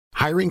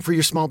Hiring for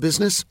your small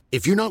business?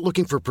 If you're not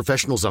looking for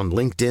professionals on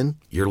LinkedIn,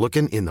 you're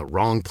looking in the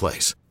wrong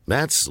place.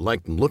 That's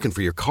like looking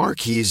for your car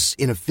keys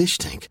in a fish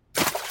tank.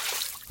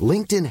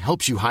 LinkedIn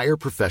helps you hire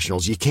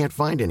professionals you can't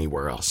find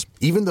anywhere else,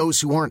 even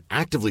those who aren't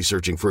actively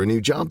searching for a new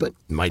job but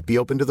might be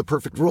open to the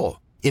perfect role.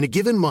 In a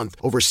given month,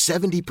 over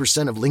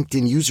 70% of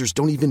LinkedIn users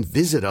don't even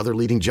visit other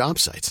leading job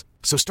sites.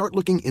 So start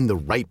looking in the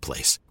right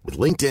place. With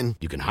LinkedIn,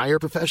 you can hire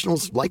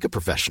professionals like a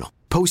professional.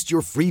 Post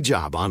your free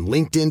job on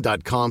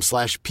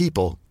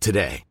linkedin.com/people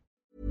today.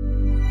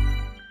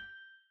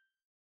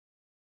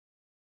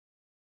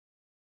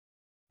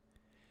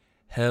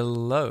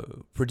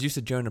 Hello,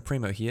 producer Jonah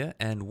Primo here,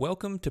 and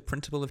welcome to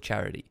Principle of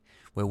Charity,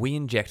 where we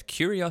inject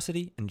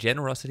curiosity and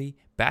generosity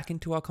back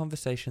into our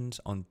conversations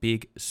on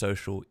big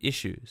social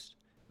issues.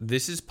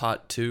 This is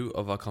part 2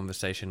 of our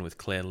conversation with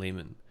Claire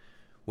Lehman,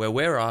 where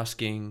we're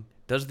asking,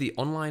 does the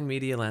online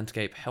media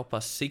landscape help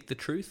us seek the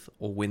truth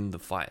or win the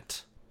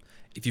fight?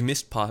 If you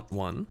missed part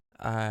 1,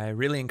 I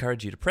really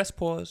encourage you to press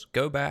pause,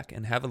 go back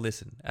and have a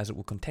listen, as it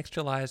will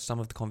contextualize some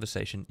of the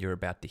conversation you're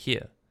about to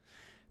hear.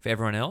 For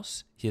everyone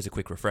else, here's a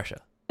quick refresher.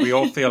 We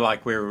all feel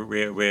like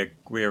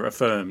we're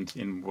affirmed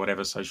in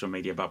whatever social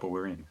media bubble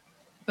we're in.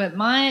 But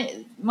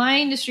my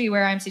industry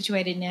where I'm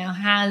situated now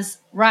has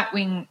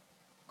right-wing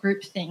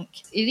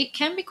groupthink. It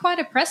can be quite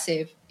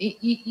oppressive.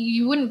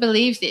 You wouldn't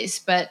believe this,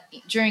 but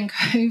during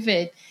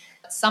COVID,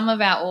 some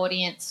of our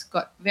audience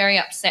got very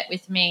upset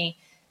with me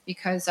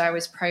because I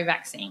was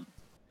pro-vaccine.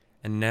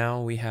 And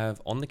now we have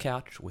On the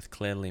Couch with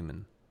Claire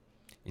Lehman.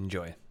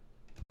 Enjoy.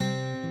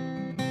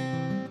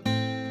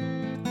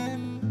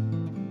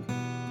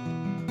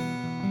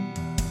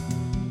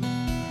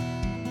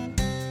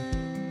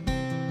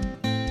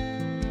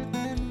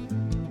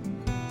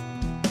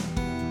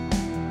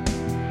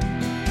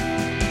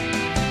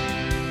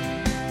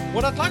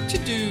 What I'd like to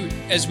do,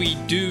 as we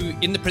do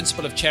in the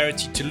Principle of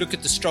Charity, to look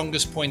at the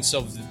strongest points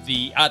of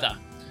the other.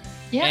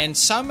 Yeah. And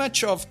so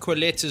much of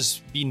Quillette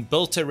has been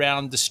built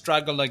around the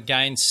struggle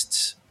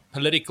against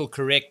political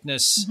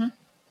correctness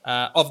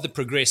of the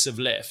progressive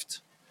left.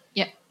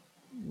 Yeah.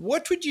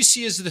 What would you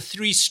see as the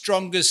 3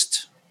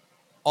 strongest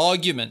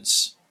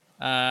arguments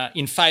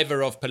in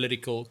favor of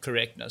political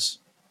correctness?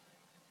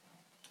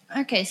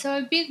 Okay, so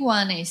a big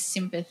one is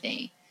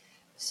sympathy.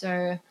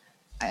 So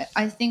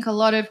I think a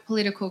lot of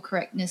political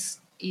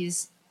correctness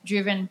is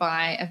driven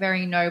by a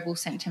very noble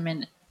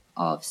sentiment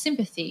of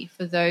sympathy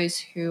for those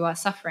who are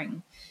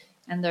suffering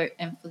and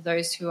for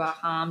those who are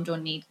harmed or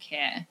need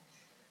care.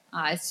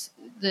 It's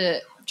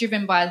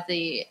driven by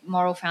the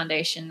moral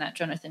foundation that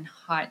Jonathan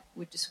Haidt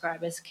would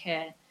describe as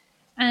care.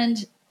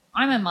 And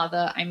I'm a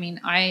mother. I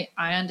mean, I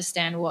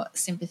understand what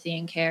sympathy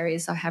and care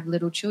is. I have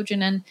little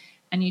children,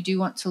 and you do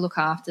want to look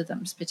after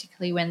them,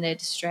 particularly when they're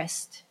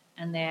distressed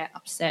and they're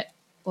upset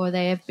or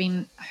they have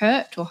been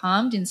hurt or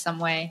harmed in some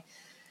way.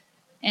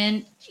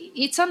 And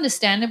it's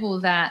understandable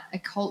that a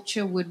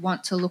culture would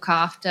want to look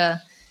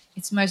after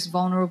its most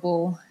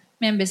vulnerable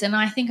members, and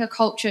I think a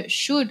culture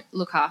should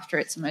look after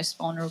its most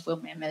vulnerable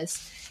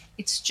members.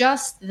 It's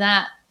just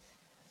that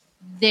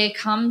there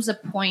comes a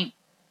point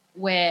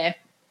where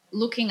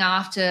looking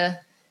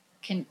after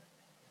can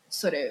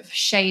sort of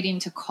shade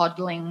into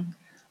coddling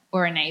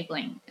or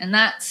enabling, and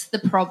that's the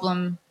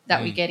problem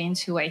that we get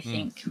into, I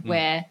think,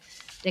 where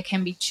there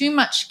can be too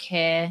much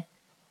care,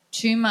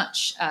 too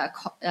much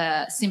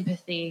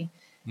sympathy,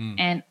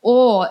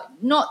 or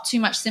not too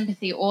much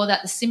sympathy, or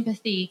that the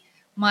sympathy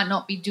might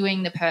not be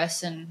doing the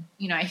person.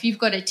 You know, if you've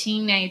got a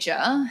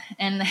teenager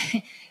and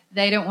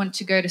they don't want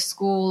to go to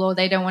school or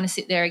they don't want to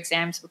sit their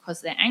exams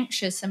because they're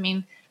anxious, I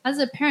mean, as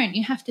a parent,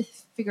 you have to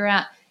figure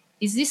out,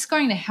 is this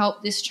going to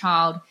help this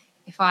child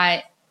if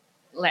I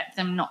let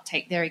them not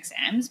take their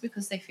exams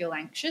because they feel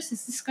anxious?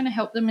 Is this going to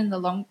help them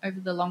over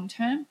the long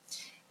term?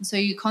 And so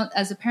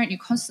as a parent, you're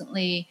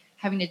constantly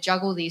having to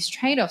juggle these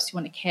trade-offs. You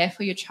want to care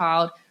for your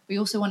child, but you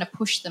also want to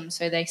push them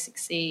so they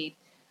succeed.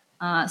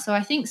 So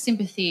I think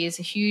sympathy is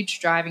a huge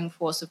driving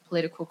force of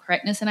political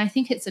correctness, and I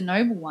think it's a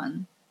noble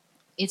one.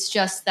 It's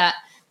just that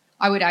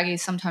I would argue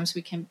sometimes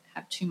we can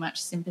have too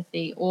much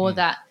sympathy, or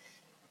that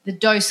the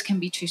dose can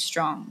be too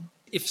strong.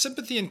 If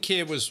sympathy and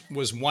care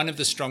was one of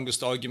the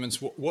strongest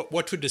arguments, what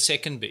would the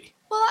second be?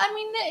 Well, I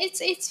mean,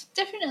 it's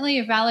definitely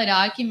a valid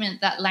argument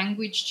that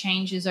language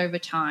changes over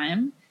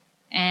time,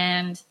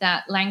 and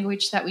that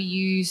language that we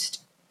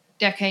used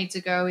decades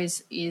ago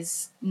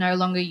is no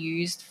longer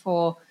used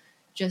for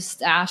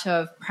just out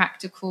of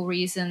practical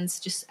reasons,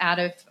 just out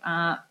of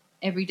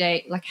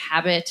everyday like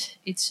habit.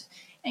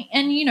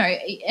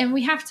 And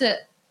we have to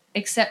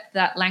accept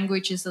that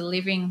language is a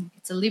living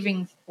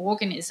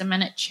organism,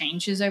 and it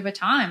changes over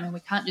time, and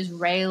we can't just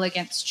rail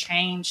against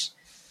change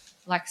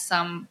like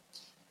some,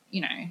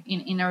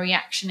 in a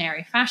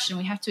reactionary fashion.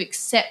 We have to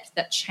accept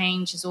that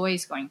change is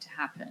always going to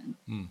happen.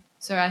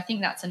 So I think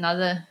that's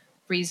another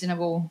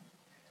reasonable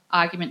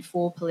argument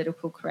for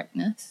political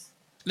correctness.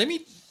 Let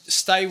me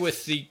stay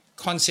with the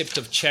concept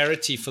of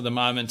charity for the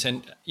moment.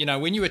 And,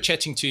 when you were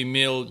chatting to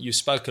Emil, you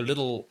spoke a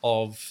little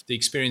of the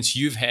experience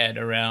you've had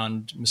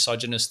around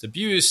misogynist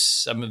abuse,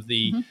 some of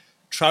the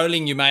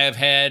trolling you may have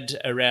had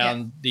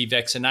around the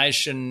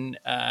vaccination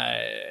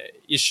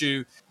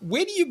issue.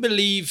 Where do you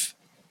believe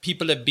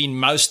people have been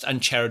most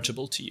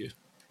uncharitable to you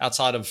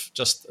outside of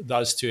just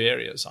those two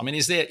areas? I mean,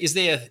 is there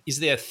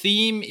a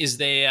theme? Is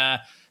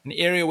there an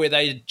area where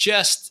they're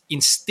just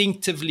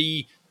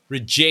instinctively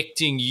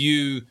rejecting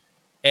you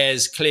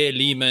as Claire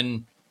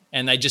Lehmann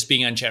and they're just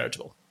being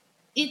uncharitable?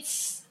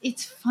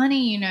 It's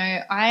funny,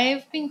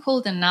 I've been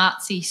called a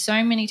Nazi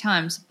so many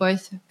times,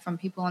 both from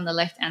people on the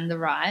left and the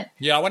right.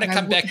 Yeah, I want to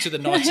come back to the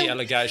Nazi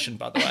allegation,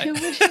 by the way. I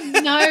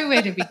wouldn't know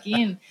where to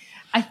begin.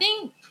 I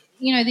think,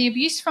 the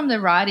abuse from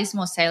the right is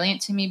more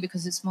salient to me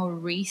because it's more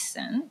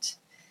recent.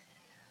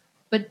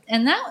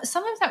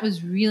 Some of that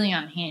was really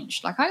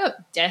unhinged. Like, I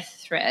got death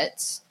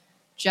threats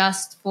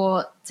just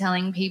for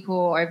telling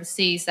people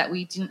overseas that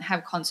we didn't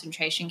have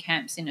concentration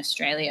camps in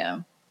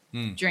Australia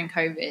during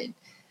COVID.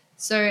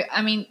 So,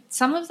 I mean,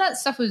 some of that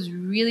stuff was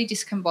really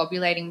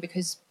discombobulating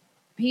because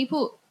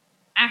people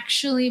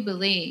actually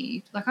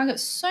believed, like, I got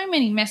so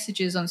many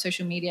messages on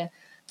social media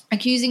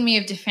accusing me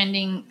of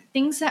defending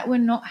things that were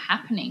not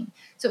happening.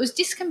 So it was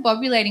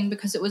discombobulating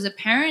because it was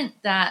apparent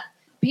that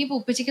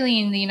people, particularly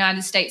in the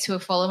United States, who are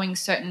following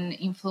certain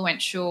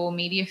influential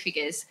media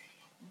figures,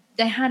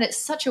 they had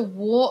such a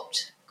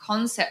warped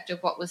concept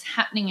of what was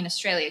happening in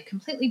Australia,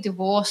 completely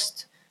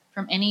divorced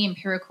from any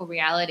empirical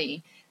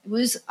reality.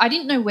 I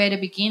didn't know where to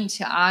begin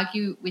to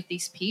argue with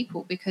these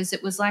people because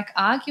it was like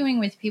arguing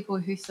with people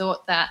who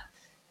thought that,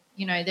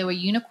 there were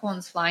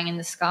unicorns flying in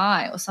the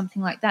sky or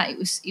something like that.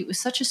 It was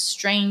such a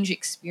strange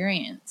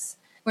experience.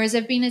 Whereas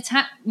I've been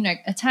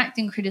attacked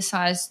and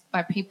criticized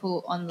by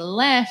people on the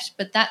left,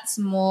 but that's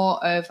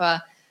more of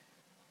a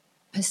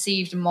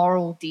perceived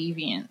moral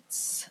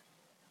deviance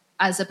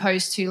as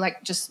opposed to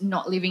like just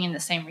not living in the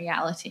same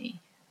reality.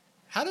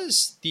 How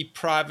does the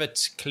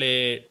private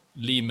Claire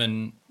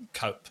Lehmann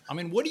cope? I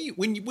mean, what do you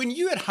when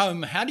you at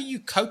home, how do you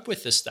cope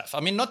with this stuff? I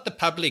mean, not the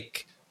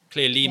public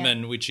Claire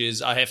Lehmann, which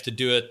is I have to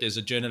do it. There's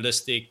a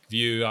journalistic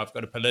view. I've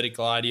got a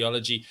political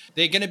ideology.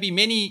 There are going to be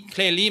many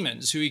Claire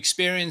Lehmanns who are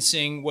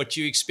experiencing what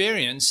you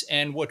experience.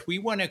 And what we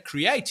want to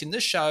create in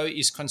this show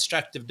is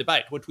constructive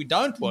debate. What we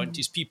don't want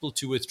is people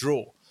to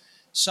withdraw.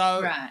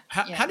 So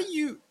how do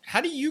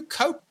you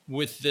cope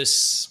with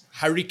this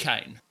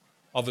hurricane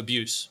of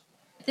abuse?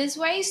 There's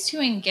ways to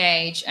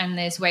engage and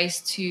there's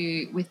ways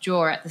to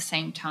withdraw at the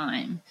same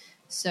time.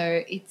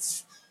 So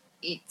it's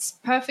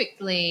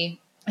perfectly,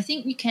 I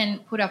think you can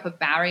put up a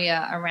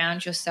barrier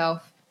around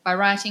yourself by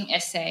writing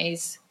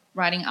essays,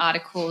 writing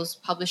articles,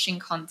 publishing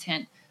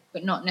content,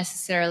 but not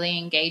necessarily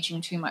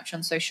engaging too much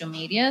on social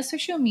media.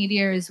 Social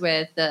media is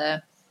where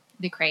the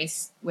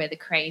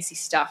crazy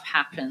stuff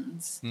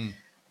happens.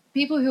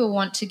 People who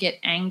want to get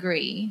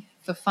angry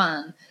for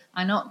fun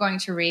are not going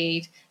to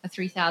read a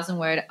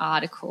 3,000-word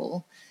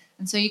article.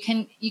 And so you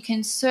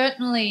can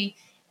certainly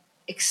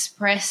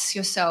express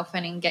yourself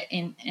and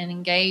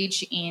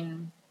engage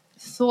in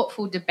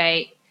thoughtful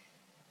debate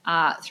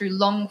through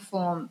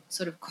long-form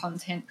sort of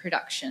content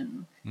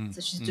production,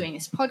 such as doing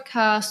this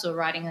podcast or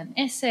writing an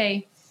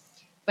essay.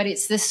 But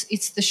it's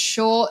the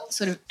short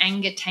sort of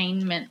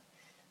angertainment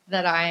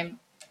that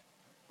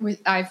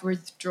I've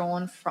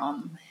withdrawn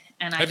from.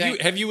 And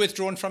have you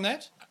withdrawn from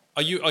that?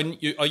 Are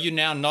you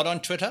now not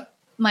on Twitter?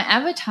 My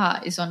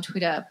avatar is on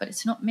Twitter, but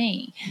it's not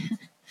me.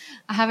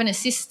 I have an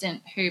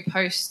assistant who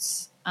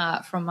posts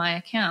from my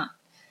account.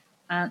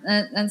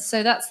 And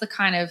so that's the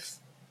kind of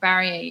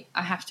barrier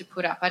I have to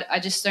put up. I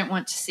just don't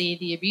want to see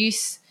the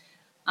abuse.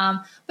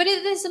 But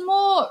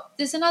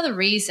there's another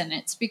reason.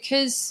 It's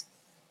because,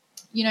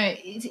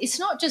 it's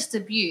not just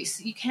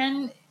abuse. You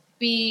can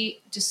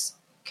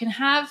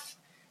have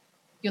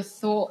your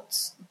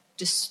thoughts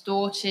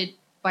distorted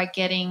by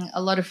getting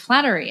a lot of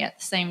flattery at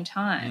the same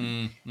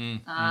time.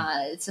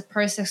 It's a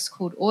process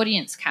called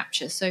audience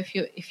capture. So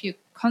if you're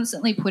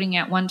constantly putting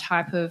out one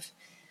type of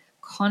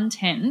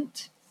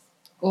content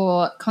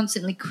or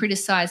constantly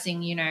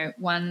criticizing,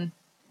 one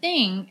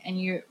thing,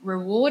 and you're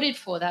rewarded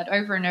for that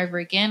over and over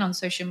again on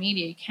social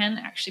media, you can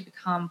actually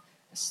become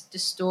a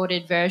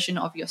distorted version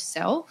of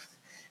yourself.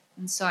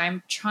 And so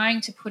I'm trying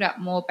to put up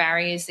more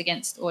barriers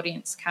against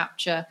audience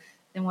capture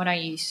than what I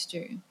used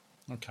to.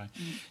 Okay.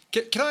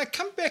 Can I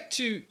come back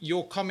to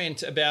your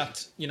comment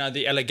about,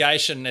 the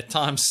allegation at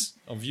times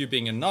of you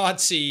being a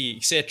Nazi,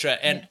 etc.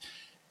 And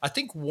I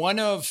think one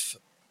of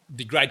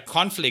the great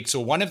conflicts,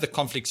 or one of the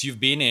conflicts you've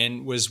been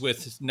in, was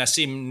with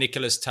Nassim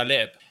Nicholas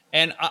Taleb.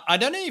 And I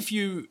don't know if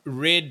you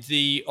read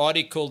the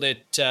article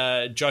that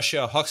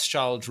Joshua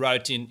Hochschild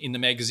wrote in the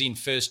magazine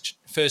First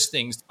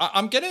Things.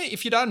 I'm going to,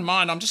 if you don't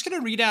mind, I'm just going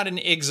to read out an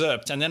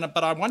excerpt.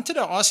 But I wanted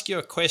to ask you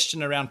a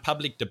question around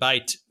public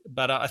debate.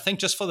 But I think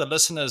just for the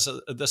listeners,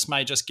 this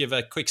may just give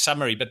a quick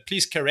summary. But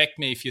please correct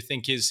me if you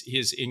think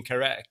he's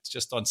incorrect,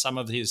 just on some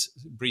of his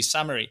brief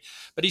summary.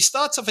 But he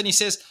starts off and he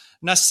says,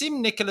 Nassim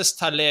Nicholas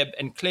Taleb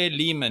and Claire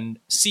Lehmann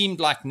seemed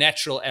like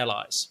natural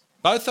allies.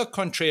 Both are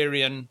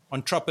contrarian,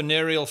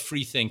 entrepreneurial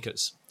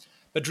freethinkers.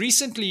 But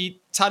recently,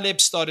 Taleb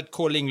started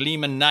calling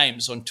Lehmann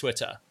names on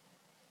Twitter.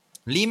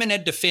 Lehman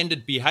had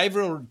defended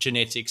behavioral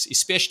genetics,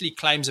 especially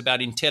claims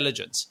about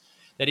intelligence,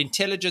 that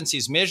intelligence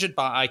is measured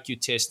by IQ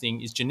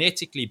testing, is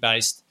genetically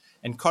based,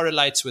 and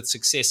correlates with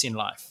success in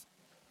life.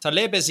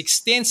 Taleb has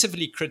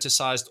extensively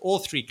criticized all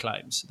three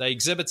claims. They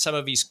exhibit some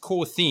of his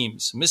core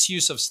themes: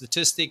 misuse of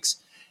statistics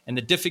and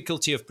the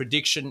difficulty of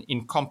prediction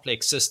in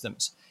complex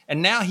systems.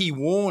 And now he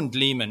warned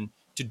Lehman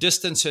to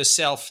distance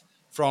herself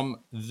from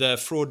the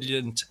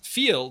fraudulent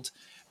field.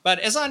 But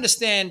as I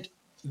understand,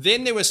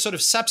 then there was sort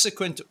of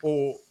subsequent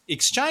or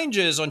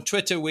exchanges on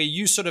Twitter where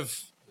you sort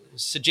of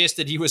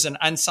suggested he was an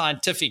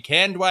unscientific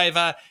hand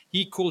waver.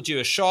 He called you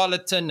a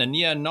charlatan, a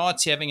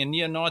neo-Nazi, having a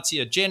neo-Nazi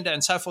agenda,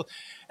 and so forth.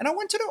 And I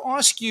wanted to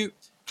ask you,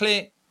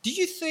 Claire, do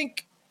you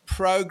think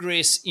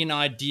progress in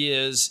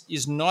ideas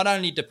is not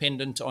only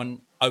dependent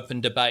on open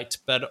debate,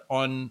 but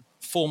on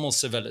formal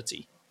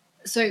civility?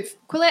 So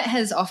Quillette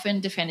has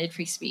often defended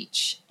free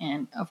speech.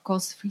 And of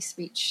course, free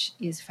speech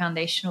is a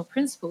foundational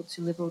principle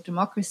to liberal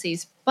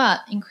democracies.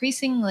 But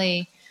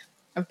increasingly,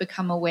 I've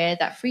become aware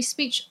that free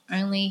speech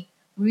only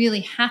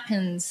really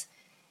happens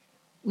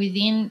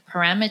within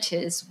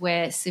parameters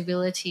where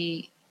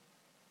civility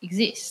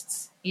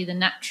exists, either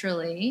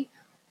naturally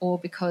or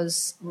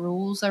because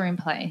rules are in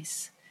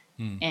place.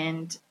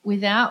 And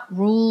without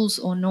rules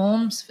or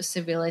norms for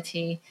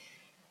civility,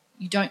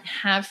 you don't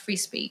have free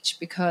speech,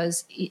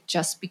 because it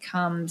just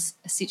becomes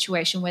a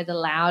situation where the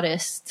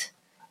loudest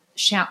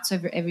shouts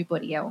over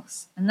everybody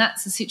else. And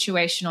that's the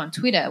situation on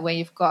Twitter, where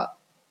you've got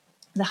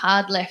the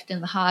hard left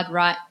and the hard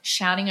right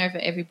shouting over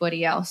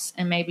everybody else,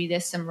 and maybe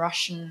there's some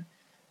Russian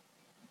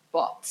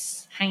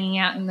bots hanging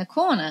out in the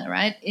corner,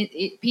 right?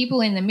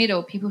 People in the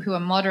middle, people who are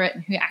moderate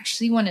and who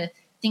actually want to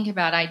think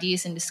about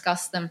ideas and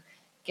discuss them,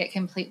 get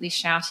completely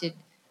shouted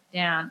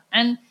down.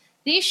 And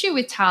the issue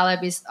with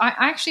Taleb is I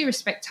actually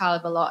respect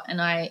Taleb a lot, and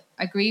I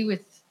agree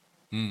with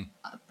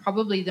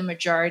probably the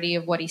majority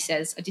of what he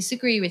says. I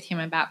disagree with him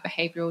about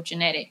behavioral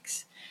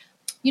genetics.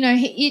 You know,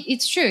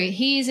 it's true.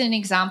 He is an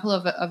example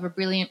of a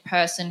brilliant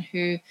person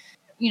who,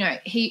 you know,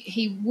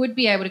 he would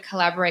be able to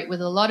collaborate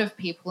with a lot of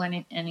people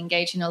and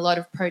engage in a lot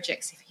of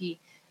projects if he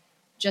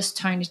just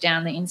toned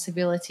down the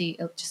incivility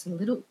just a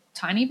little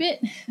tiny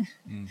bit.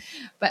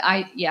 But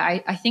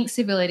I think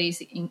civility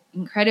is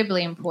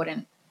incredibly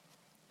important.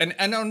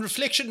 And on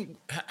reflection,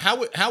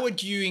 how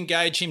would you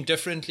engage him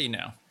differently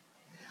now?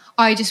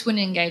 I just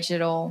wouldn't engage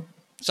at all.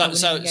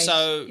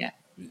 Yeah.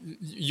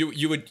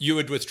 You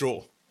would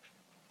withdraw.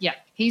 Yeah,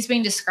 he's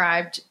been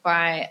described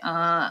by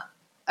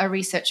a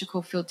researcher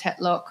called Phil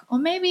Tetlock, or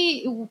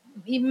maybe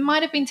it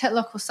might have been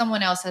Tetlock or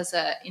someone else, as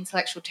an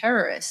intellectual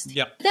terrorist.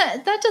 Yeah,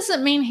 that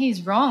doesn't mean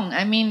he's wrong.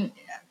 I mean,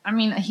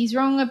 he's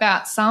wrong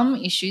about some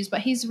issues,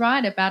 but he's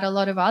right about a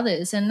lot of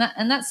others. And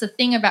that's the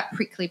thing about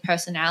prickly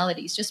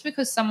personalities. Just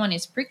because someone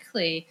is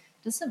prickly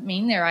doesn't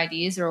mean their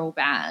ideas are all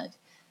bad.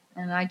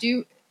 And I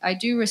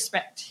do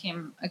respect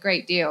him a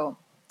great deal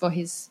for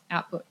his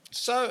output.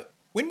 So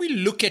when we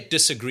look at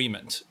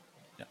disagreement,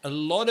 a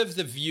lot of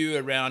the view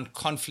around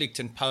conflict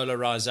and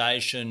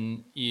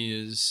polarization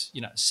is,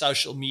 you know,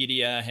 social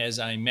media has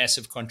a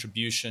massive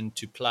contribution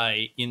to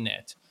play in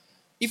that.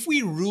 If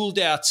we ruled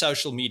out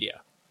social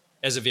media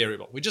as a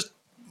variable, we just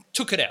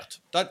took it out,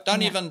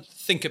 don't even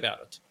think about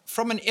it.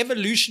 From an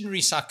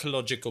evolutionary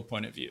psychological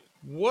point of view,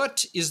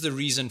 what is the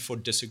reason for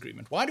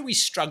disagreement? Why do we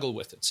struggle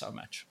with it so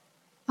much?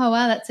 Oh,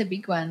 wow, that's a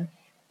big one.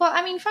 Well,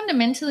 I mean,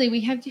 fundamentally,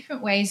 we have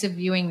different ways of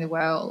viewing the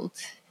world,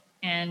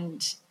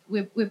 and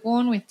we're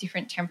born with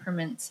different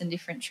temperaments and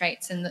different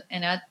traits, and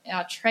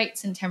our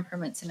traits and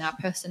temperaments and our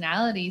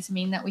personalities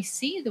mean that we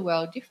see the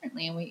world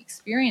differently and we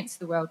experience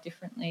the world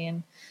differently.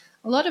 And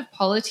a lot of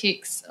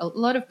politics, a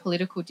lot of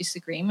political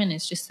disagreement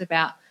is just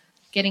about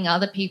getting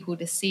other people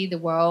to see the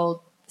world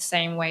the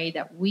same way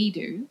that we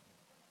do,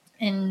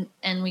 and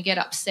we get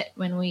upset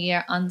when we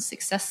are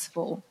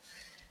unsuccessful.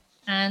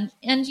 And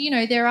you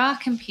know, there are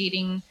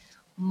competing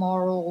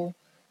moral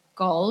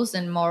goals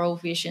and moral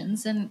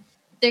visions, and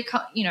they're,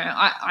 you know,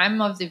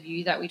 I'm of the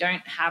view that we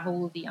don't have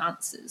all the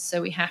answers,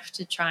 so we have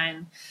to try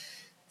and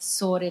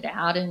sort it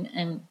out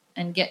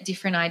and get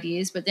different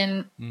ideas. But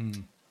then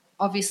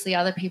obviously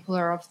other people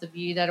are of the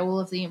view that all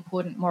of the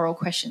important moral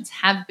questions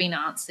have been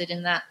answered,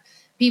 and that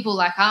people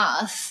like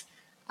us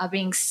are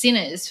being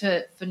sinners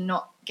for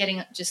not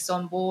getting just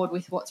on board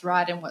with what's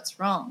right and what's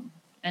wrong,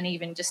 and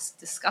even just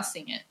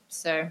discussing it.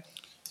 So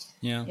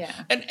yeah.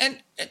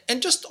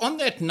 And just on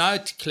that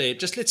note, Claire,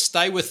 just let's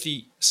stay with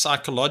the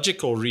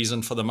psychological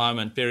reason for the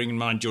moment, bearing in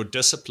mind your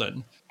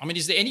discipline. I mean,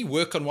 is there any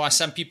work on why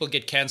some people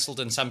get cancelled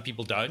and some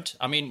people don't?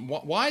 I mean,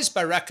 why is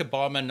Barack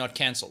Obama not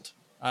cancelled?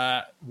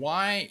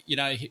 Why, you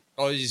know,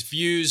 are his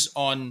views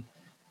on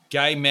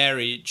gay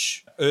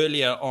marriage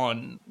earlier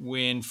on,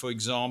 when, for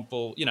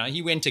example, you know,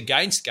 he went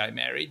against gay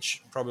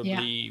marriage,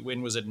 probably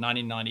when was it,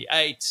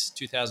 1998,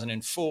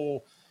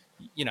 2004,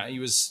 you know, he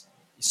was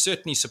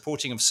certainly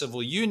supporting of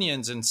civil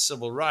unions and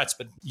civil rights,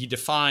 but he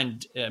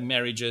defined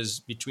marriages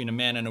between a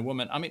man and a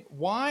woman. I mean,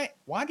 why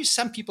do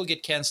some people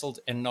get cancelled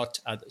and not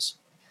others?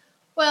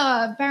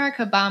 Well, Barack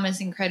Obama is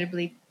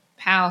incredibly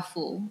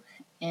powerful,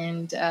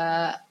 And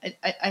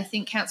I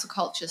think cancel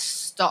culture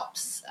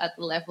stops at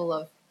the level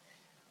of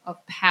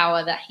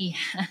power that he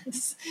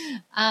has.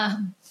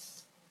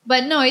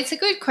 But no, it's a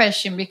good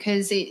question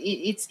because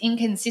it's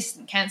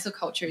inconsistent. Cancel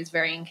culture is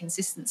very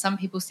inconsistent. Some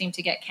people seem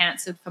to get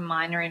cancelled for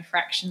minor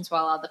infractions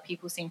while other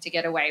people seem to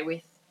get away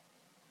with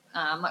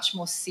much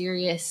more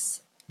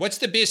serious. What's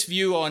the best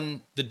view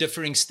on the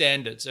differing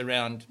standards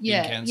around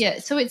being cancelled? Yeah,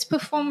 so it's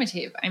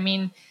performative. I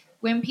mean,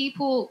 when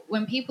people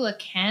are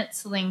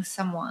cancelling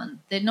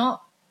someone, they're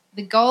not.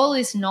 The goal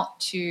is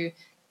not to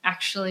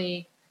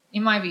actually,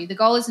 in my view, the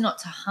goal is not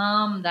to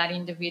harm that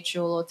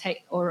individual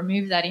or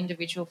remove that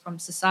individual from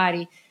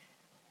society,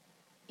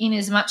 in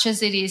as much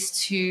as it is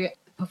to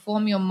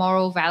perform your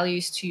moral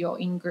values to your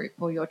in-group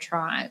or your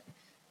tribe.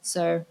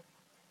 So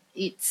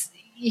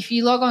if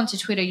you log on to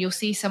Twitter, you'll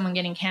see someone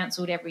getting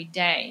cancelled every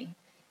day,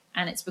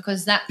 and it's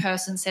because that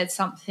person said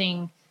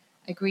something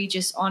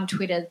egregious on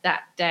Twitter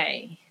that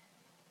day,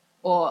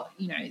 or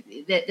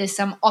there's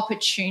some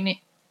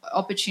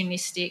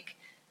opportunistic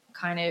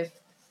kind of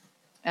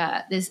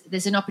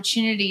there's an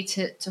opportunity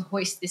to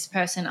hoist this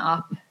person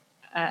up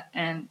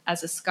and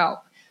as a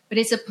scalp, but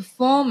it's a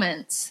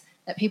performance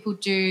that people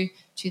do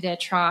to their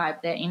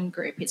tribe, their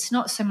in-group. It's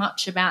not so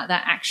much about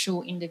that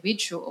actual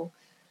individual,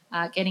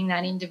 getting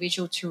that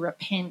individual to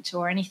repent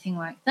or anything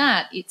like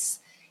that. It's,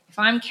 if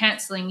I'm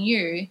cancelling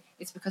you,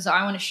 it's because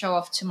I want to show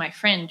off to my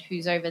friend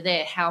who's over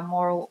there how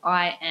moral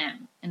I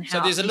am. And how.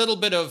 So there's a little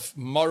bit of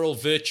moral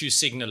virtue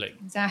signaling.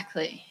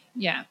 Exactly.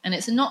 Yeah. And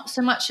it's not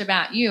so much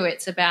about you,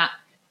 it's about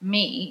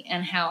me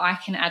and how I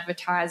can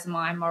advertise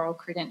my moral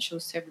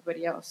credentials to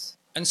everybody else.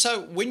 And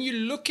so when you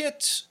look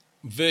at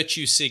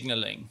virtue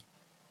signaling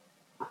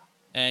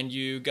and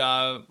you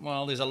go,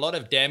 well, there's a lot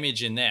of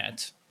damage in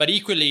that. But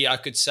equally, I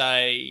could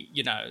say,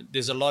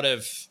 there's a lot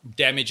of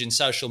damage in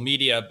social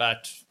media,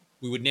 but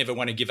we would never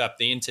want to give up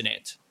the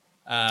internet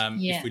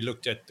if we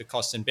looked at the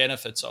costs and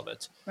benefits of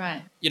it.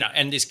 Right.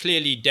 And there's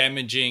clearly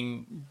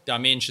damaging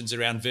dimensions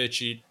around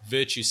virtue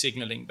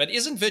signaling. But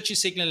isn't virtue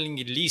signaling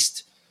at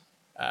least,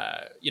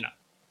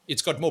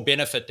 it's got more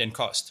benefit than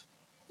cost?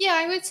 Yeah,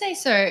 I would say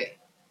so.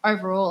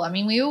 Overall, I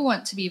mean, we all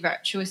want to be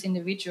virtuous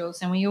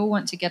individuals and we all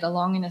want to get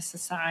along in a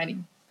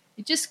society.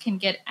 It just can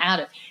get out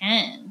of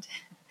hand.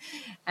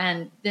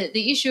 And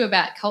the issue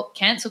about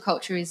cancel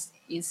culture is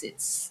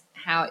it's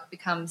how it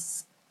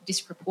becomes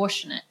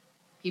disproportionate.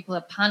 People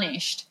are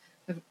punished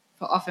for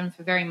often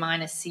for very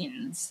minor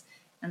sins,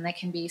 and they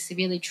can be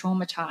severely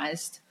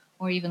traumatized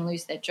or even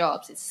lose their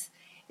jobs.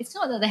 It's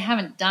not that they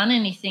haven't done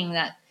anything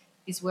that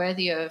is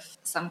worthy of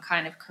some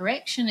kind of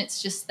correction.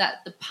 It's just that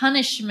the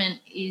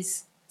punishment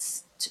is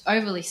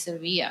overly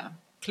severe.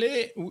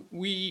 Claire,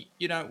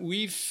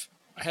 we've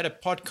had a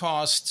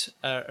podcast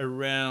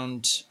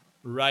around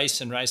race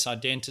and race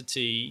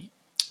identity.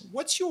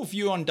 What's your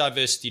view on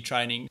diversity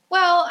training?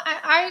 Well,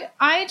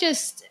 I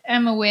just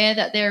am aware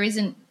that there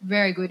isn't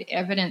very good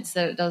evidence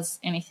that it does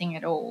anything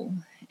at all.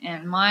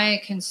 And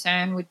my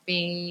concern would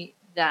be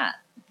that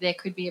there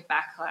could be a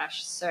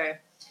backlash. So,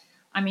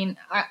 I mean,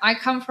 I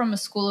come from a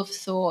school of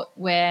thought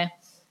where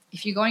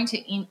if you're going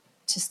to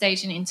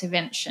stage an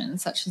intervention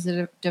such as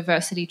a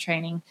diversity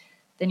training,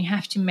 then you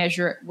have to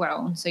measure it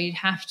well. So you'd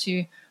have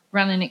to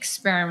run an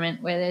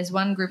experiment where there's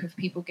one group of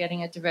people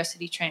getting a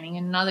diversity training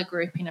and another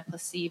group in a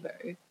placebo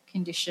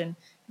condition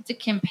to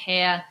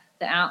compare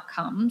the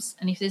outcomes.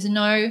 And if there's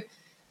no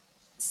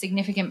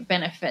significant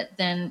benefit,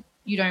 then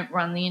you don't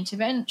run the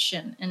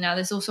intervention. And now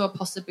there's also a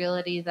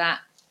possibility that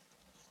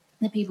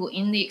the people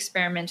in the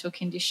experimental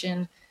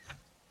condition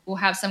will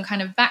have some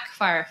kind of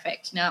backfire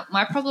effect. Now,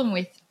 my problem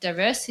with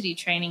diversity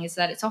training is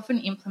that it's often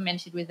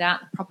implemented without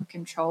the proper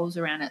controls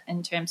around it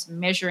in terms of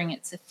measuring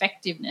its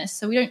effectiveness.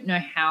 So we don't know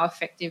how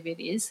effective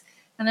it is.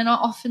 And then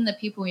often the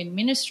people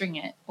administering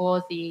it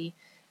or the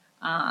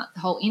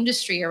whole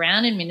industry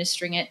around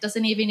administering it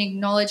doesn't even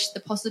acknowledge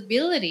the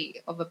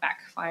possibility of a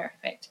backfire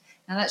effect.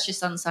 Now, that's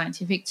just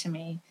unscientific to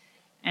me.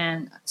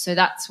 And so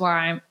that's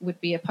why I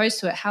would be opposed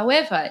to it.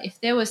 However, if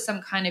there was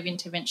some kind of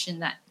intervention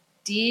that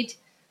did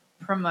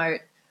promote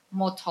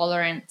more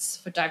tolerance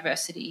for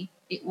diversity,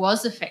 it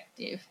was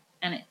effective,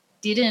 and it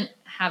didn't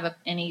have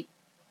any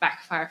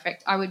backfire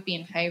effect, I would be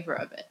in favor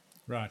of it.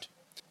 Right.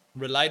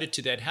 Related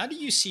to that, how do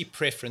you see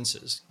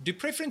preferences? Do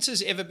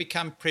preferences ever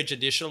become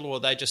prejudicial, or are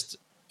they just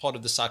part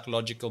of the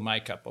psychological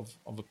makeup of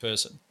a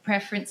person?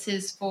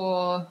 Preferences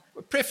for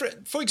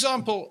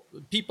example,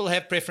 people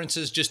have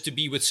preferences just to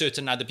be with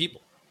certain other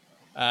people.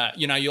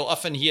 You'll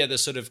often hear the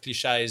sort of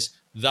cliches,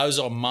 those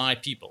are my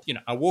people.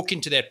 I walk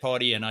into that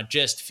party and I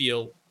just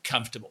feel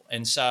comfortable.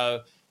 And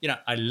so,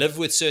 I live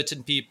with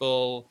certain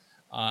people.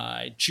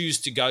 I choose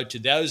to go to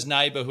those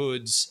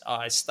neighborhoods.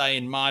 I stay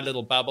in my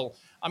little bubble.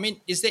 I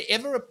mean, is there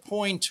ever a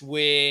point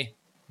where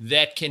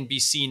that can be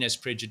seen as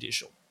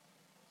prejudicial?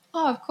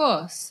 Oh, of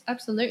course.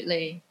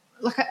 Absolutely.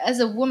 Like as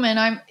a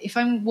woman, if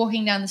I'm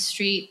walking down a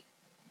street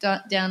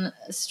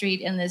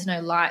and there's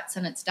no lights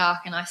and it's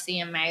dark and I see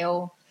a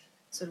male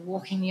sort of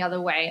walking the other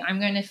way,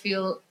 I'm going to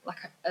feel like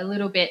a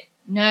little bit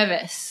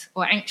nervous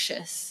or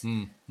anxious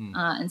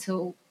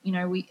until,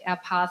 our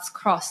paths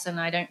cross and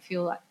I don't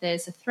feel like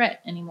there's a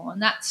threat anymore.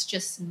 And that's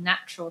just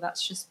natural.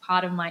 That's just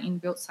part of my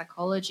inbuilt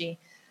psychology.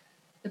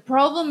 The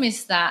problem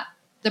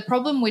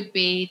would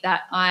be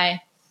that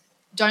I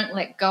don't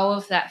let go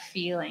of that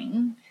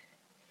feeling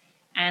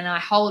and I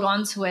hold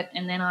on to it,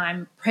 and then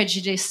I'm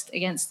prejudiced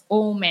against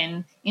all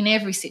men in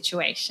every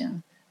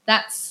situation.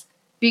 That's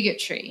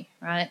bigotry,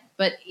 right?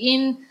 But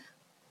in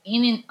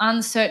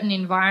uncertain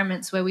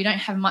environments where we don't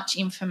have much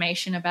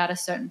information about a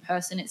certain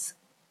person, it's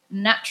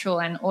natural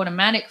and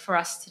automatic for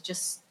us to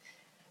just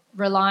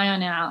rely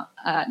on our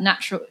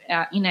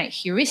innate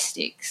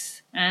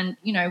heuristics. And,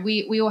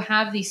 we all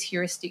have these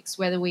heuristics,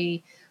 whether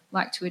we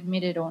like to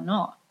admit it or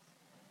not.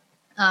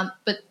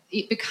 But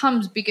it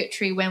becomes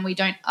bigotry when we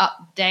don't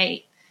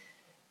update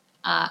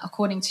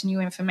according to new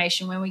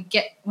information.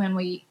 When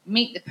we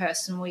meet the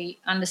person, we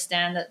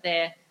understand that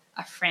they're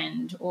a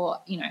friend or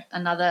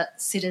another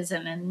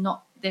citizen, and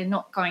they're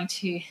not going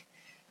to.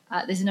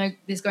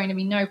 There's going to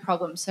be no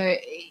problem. So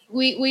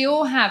we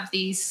all have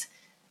these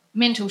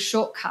mental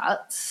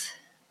shortcuts,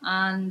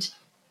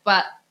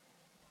 but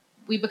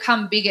we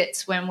become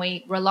bigots when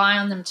we rely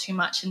on them too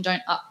much and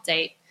don't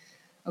update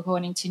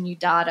according to new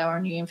data or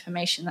new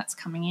information that's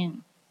coming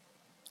in.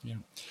 Yeah.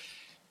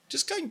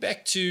 Just going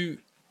back to,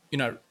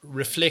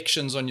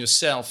 reflections on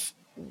yourself,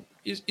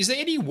 is there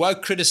any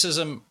woke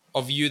criticism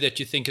of you that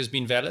you think has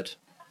been valid?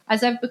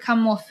 As I've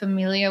become more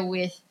familiar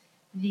with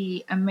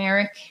the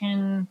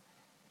American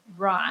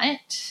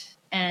right,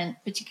 and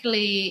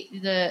particularly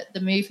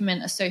the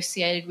movement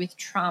associated with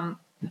Trump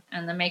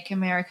and the Make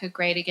America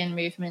Great Again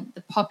movement,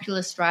 the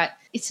populist right,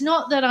 it's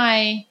not that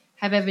I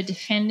have ever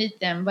defended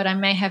them, but I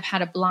may have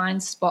had a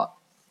blind spot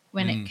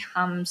when it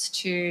comes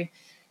to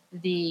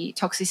the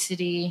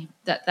toxicity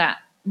that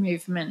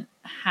movement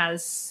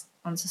has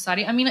on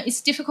society. I mean,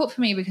 it's difficult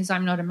for me because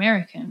I'm not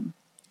American.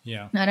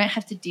 Yeah. And I don't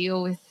have to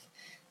deal with,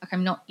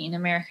 I'm not in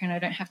America and I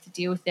don't have to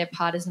deal with their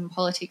partisan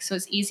politics. So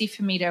it's easy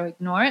for me to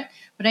ignore it.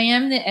 But I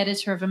am the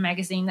editor of a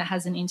magazine that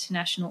has an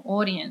international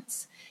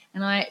audience.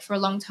 And for a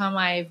long time,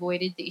 I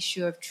avoided the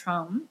issue of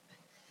Trump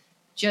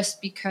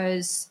just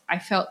because I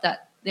felt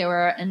that there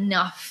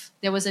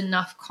was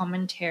enough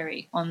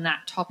commentary on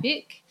that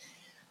topic.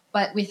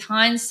 But with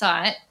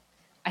hindsight,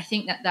 I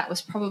think that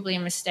was probably a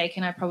mistake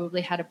and I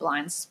probably had a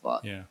blind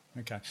spot. Yeah,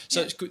 okay.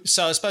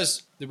 So I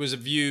suppose there was a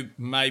view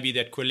maybe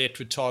that Quillette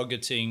were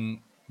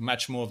targeting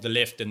much more of the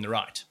left than the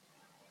right.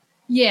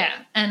 Yeah,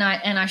 and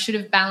I should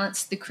have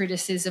balanced the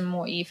criticism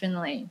more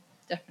evenly,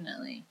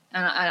 definitely.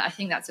 And I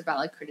think that's a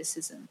valid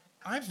criticism.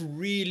 I've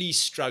really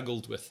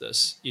struggled with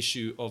this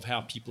issue of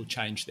how people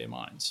change their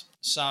minds.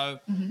 So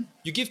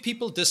you give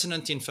people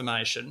dissonant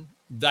information,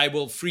 they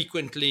will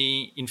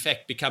frequently, in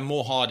fact, become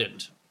more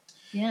hardened.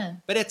 Yeah.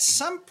 But at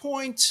some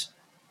point,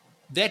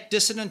 that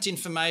dissonant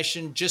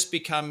information just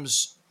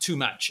becomes too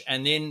much,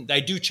 and then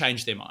they do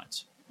change their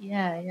minds.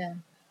 Yeah.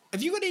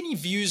 Have you got any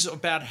views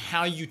about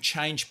how you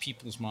change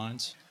people's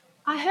minds?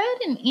 I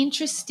heard an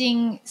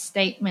interesting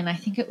statement, I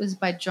think it was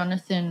by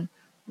Jonathan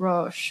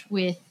Roche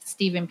with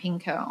Steven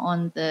Pinker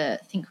on the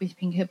Think with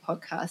Pinker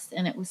podcast,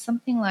 and it was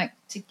something like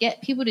to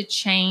get people to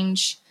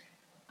change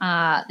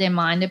their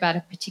mind about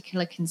a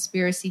particular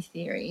conspiracy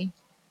theory,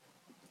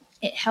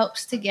 it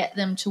helps to get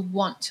them to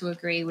want to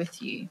agree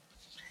with you.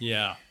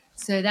 Yeah.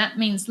 So that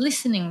means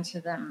listening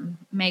to them,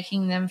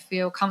 making them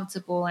feel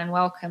comfortable and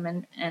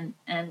welcome,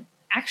 and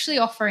actually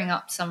offering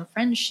up some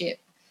friendship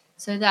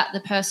so that the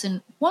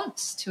person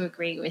wants to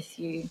agree with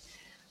you.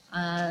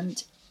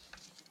 And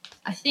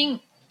I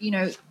think,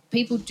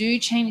 people do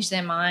change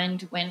their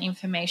mind when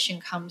information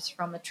comes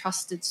from a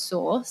trusted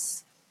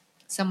source,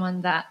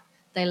 someone that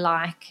they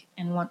like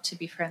and want to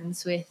be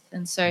friends with.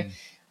 And so,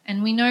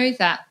 and we know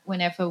that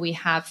whenever we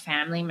have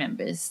family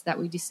members that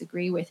we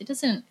disagree with, it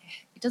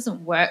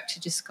doesn't work to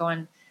just go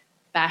and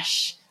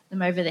bash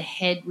them over the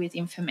head with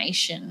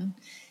information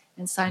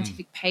and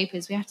scientific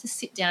papers. We have to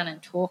sit down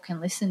and talk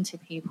and listen to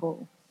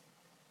people.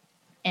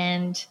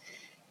 And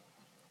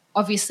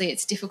obviously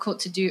it's difficult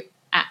to do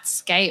at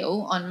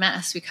scale, en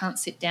masse. We can't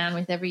sit down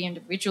with every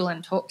individual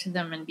and talk to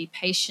them and be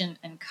patient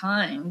and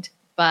kind.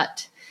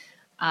 But,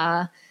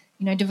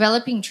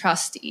 developing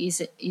trust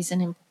is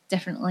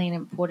definitely an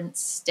important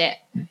step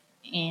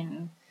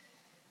in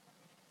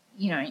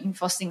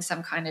fostering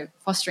some kind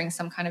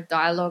of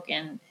dialogue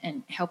and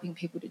helping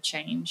people to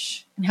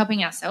change and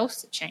helping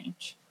ourselves to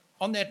change.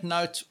 On that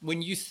note,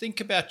 when you think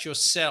about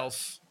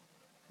yourself,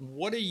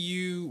 what are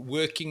you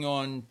working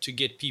on to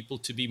get people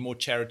to be more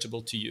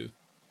charitable to you?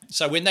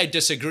 So when they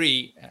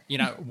disagree,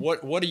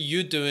 what are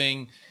you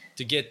doing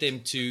to get them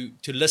to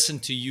listen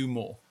to you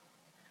more?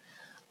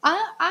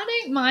 I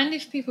don't mind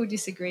if people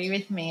disagree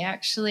with me,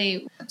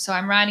 actually. So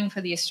I'm writing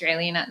for The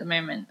Australian at the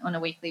moment on a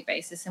weekly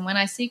basis. And when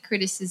I see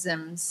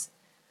criticisms,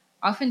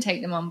 I often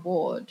take them on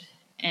board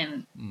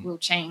and will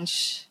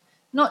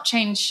not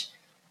change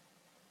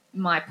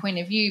my point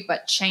of view,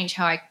 but change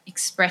how I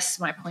express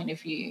my point of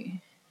view.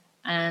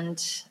 And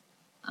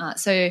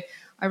so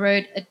I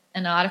wrote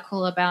an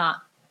article about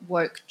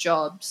woke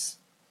jobs.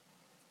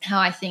 how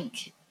I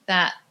think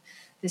that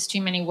there's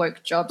too many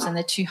woke jobs and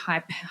they're too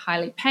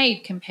highly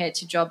paid compared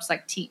to jobs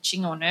like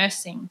teaching or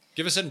nursing.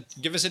 Give us an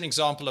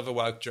example of a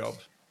woke job.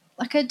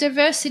 Like a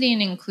diversity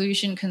and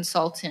inclusion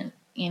consultant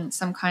in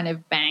some kind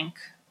of bank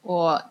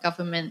or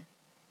government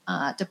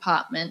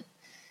department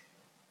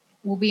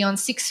will be on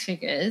 6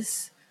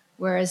 figures,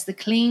 whereas the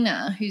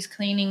cleaner who's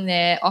cleaning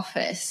their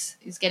office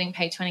is getting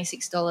paid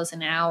 $26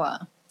 an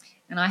hour.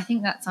 And I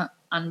think that's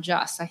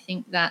unjust. I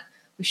think that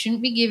we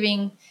shouldn't be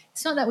giving –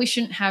 it's not that we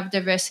shouldn't have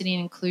diversity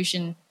and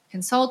inclusion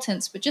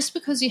consultants, but just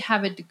because you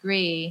have a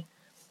degree,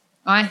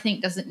 I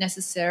think doesn't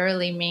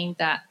necessarily mean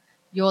that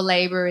your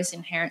labor is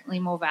inherently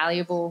more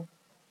valuable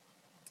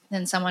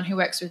than someone who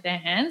works with their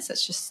hands.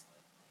 That's just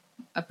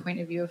a point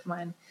of view of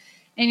mine.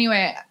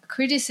 Anyway,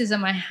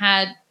 criticism I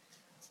had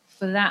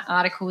for that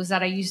article was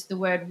that I used the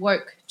word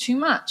woke too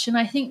much, and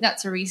I think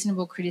that's a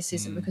reasonable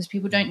criticism because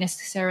people don't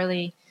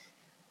necessarily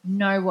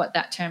know what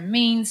that term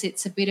means.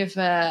 It's a bit of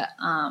a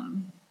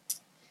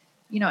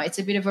it's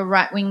a bit of a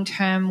right-wing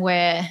term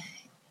where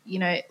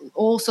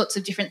all sorts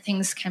of different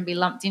things can be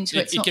lumped into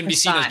it. It can be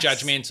seen as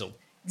judgmental.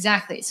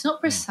 Exactly. It's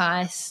not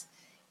precise.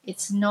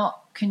 It's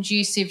not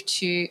conducive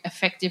to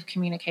effective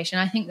communication.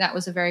 I think that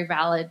was a very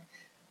valid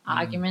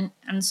argument.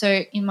 And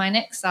so in my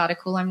next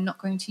article, I'm not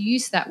going to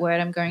use that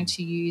word. I'm going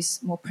to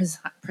use more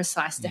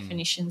precise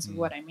definitions of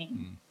what I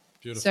mean.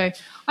 Beautiful. So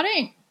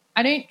I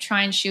don't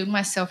try and shield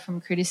myself from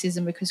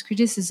criticism because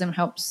criticism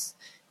helps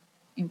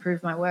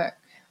improve my work.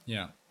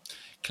 Yeah.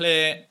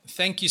 Claire,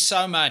 thank you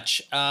so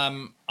much.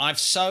 I've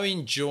so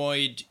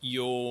enjoyed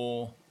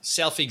your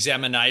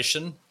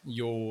self-examination,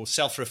 your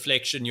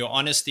self-reflection, your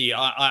honesty.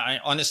 I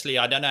honestly,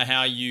 I don't know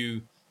how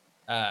you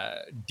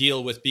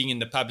deal with being in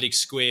the public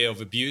square of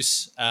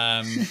abuse.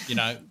 Amazing.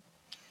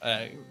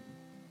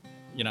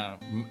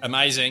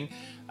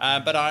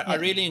 But I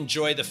really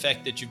enjoy the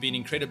fact that you've been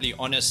incredibly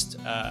honest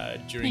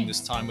during this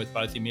time with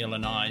both Emil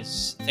and I.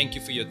 Thank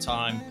you for your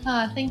time.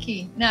 Thank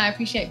you. No, I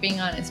appreciate being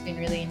on. It's been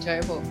really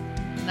enjoyable.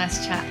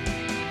 Nice chat.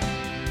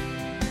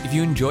 If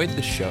you enjoyed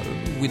the show,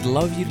 we'd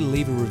love you to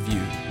leave a review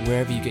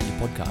wherever you get your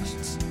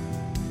podcasts.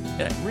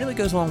 It really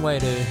goes a long way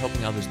to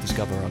helping others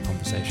discover our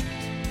conversations.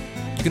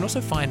 You can also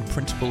find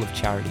Principle of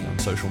Charity on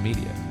social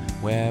media,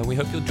 where we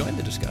hope you'll join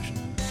the discussion.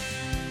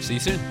 See you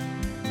soon.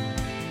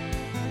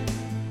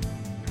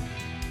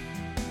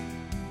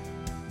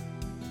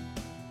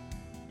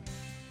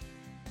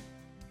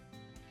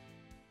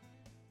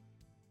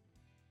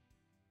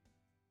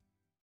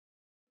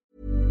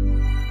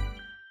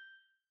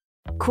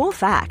 Cool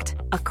fact,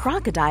 a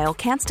crocodile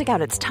can't stick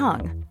out its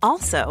tongue.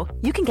 Also,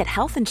 you can get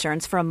health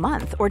insurance for a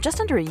month or just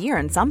under a year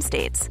in some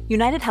states.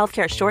 United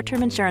Healthcare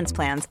short-term insurance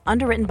plans,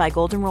 underwritten by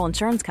Golden Rule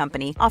Insurance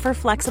Company, offer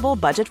flexible,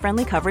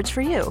 budget-friendly coverage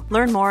for you.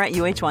 Learn more at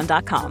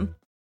uh1.com.